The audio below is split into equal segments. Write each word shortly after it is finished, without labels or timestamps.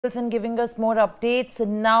And giving us more updates.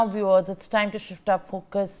 And now, viewers, it's time to shift our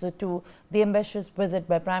focus to the ambitious visit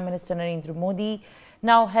by Prime Minister Narendra Modi.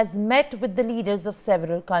 Now has met with the leaders of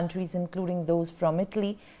several countries, including those from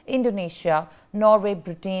Italy, Indonesia, Norway,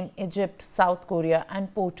 Britain, Egypt, South Korea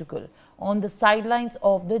and Portugal on the sidelines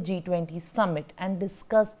of the G20 summit and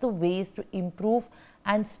discussed the ways to improve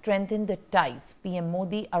and strengthen the ties. PM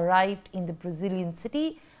Modi arrived in the Brazilian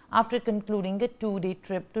city after concluding a two-day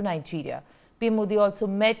trip to Nigeria. PM Modi also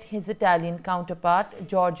met his Italian counterpart,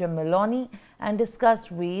 Giorgia Meloni, and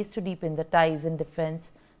discussed ways to deepen the ties in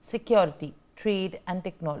defense, security, trade and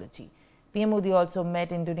technology. PM Modi also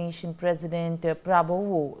met Indonesian President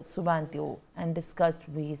Prabowo Subianto and discussed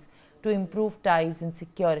ways to improve ties in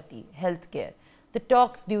security, healthcare. The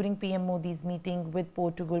talks during PM Modi's meeting with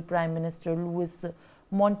Portugal Prime Minister Luis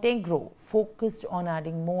Montenegro focused on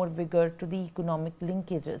adding more vigor to the economic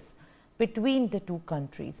linkages between the two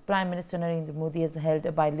countries. Prime Minister Narendra Modi has held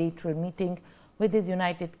a bilateral meeting with his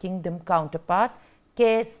United Kingdom counterpart,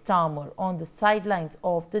 Keir Starmer, on the sidelines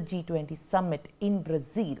of the G20 summit in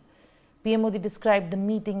Brazil. PM Modi described the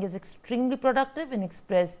meeting as extremely productive and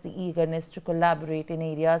expressed the eagerness to collaborate in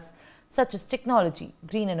areas such as technology,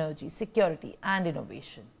 green energy, security and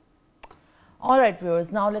innovation. All right,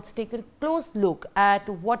 viewers, now let's take a close look at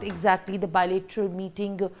what exactly the bilateral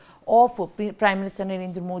meeting of Prime Minister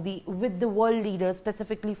Narendra Modi with the world leaders,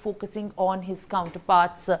 specifically focusing on his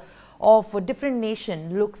counterparts of different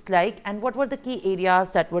nations, looks like, and what were the key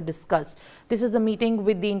areas that were discussed. This is a meeting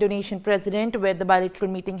with the Indonesian president where the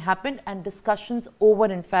bilateral meeting happened and discussions over,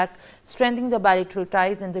 in fact, strengthening the bilateral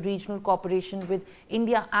ties and the regional cooperation with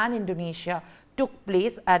India and Indonesia took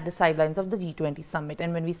place at the sidelines of the G20 summit.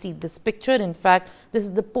 And when we see this picture, in fact, this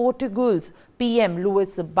is the Portugal's PM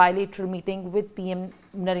Luis bilateral meeting with PM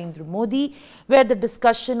Narendra Modi, where the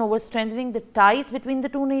discussion over strengthening the ties between the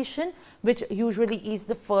two nations, which usually is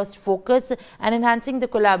the first focus, and enhancing the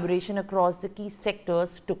collaboration across the key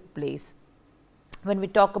sectors took place. When we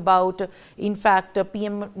talk about, in fact,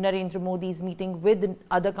 PM Narendra Modi's meeting with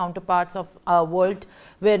other counterparts of our world,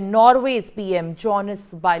 where Norway's PM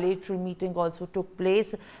Jonas' bilateral meeting also took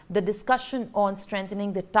place, the discussion on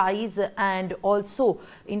strengthening the ties and also,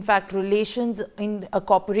 in fact, relations in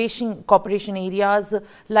cooperation areas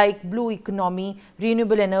like blue economy,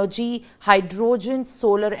 renewable energy, hydrogen,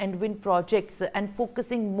 solar and wind projects, and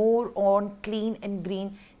focusing more on clean and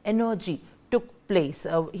green energy took place.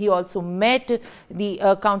 He also met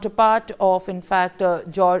the counterpart of, in fact,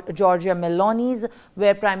 Giorgia Meloni's,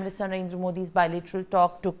 where Prime Minister Narendra Modi's bilateral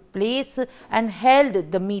talk took place, and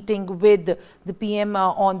held the meeting with the PM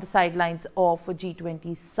on the sidelines of a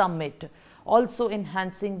G20 summit, also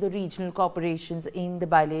enhancing the regional cooperations in the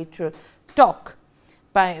bilateral talk.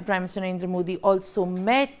 Prime Minister Narendra Modi also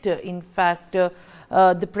met, in fact,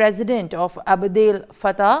 the president of Abdel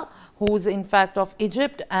Fattah, who is in fact of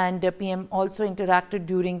Egypt, and PM also interacted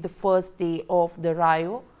during the first day of the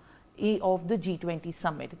Rio of the G20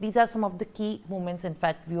 summit. These are some of the key moments, in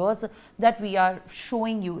fact, viewers, that we are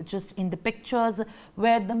showing you just in the pictures,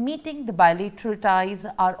 where the meeting, the bilateral ties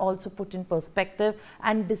are also put in perspective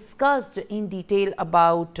and discussed in detail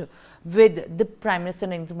about with the Prime Minister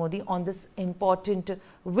Narendra Modi on this important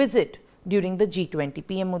visit during the G20.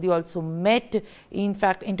 PM Modi also met, in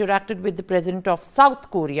fact, interacted with the president of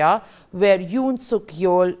South Korea, where Yoon Suk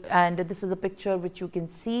Yeol, and this is a picture which you can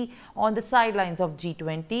see on the sidelines of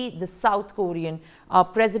G20. The South Korean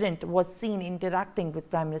president was seen interacting with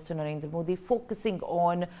Prime Minister Narendra Modi, focusing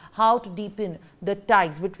on how to deepen the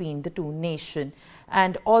ties between the two nations.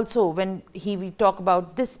 And also, when we talk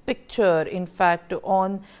about this picture, in fact,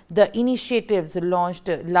 on the initiatives launched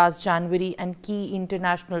last January and key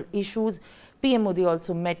international issues, PM Modi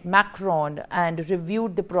also met Macron and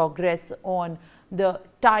reviewed the progress on the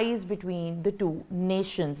ties between the two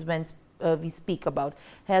nations when we speak about.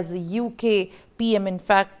 As the UK PM, in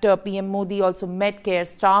fact, PM Modi also met Keir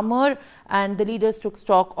Starmer, and the leaders took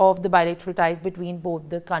stock of the bilateral ties between both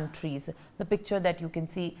the countries. The picture that you can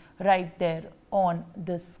see right there on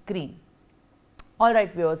the screen. All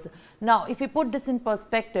right, viewers. Now, if we put this in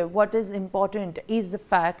perspective, what is important is the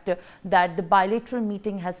fact that the bilateral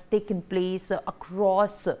meeting has taken place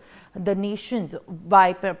across the nations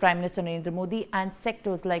by Prime Minister Narendra Modi, and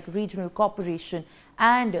sectors like regional cooperation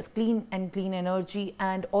and clean energy,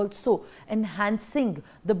 and also enhancing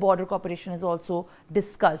the border cooperation is also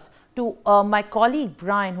discussed. To my colleague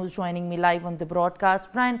Brian, who's joining me live on the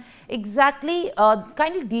broadcast. Brian, exactly,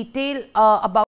 kind of detail about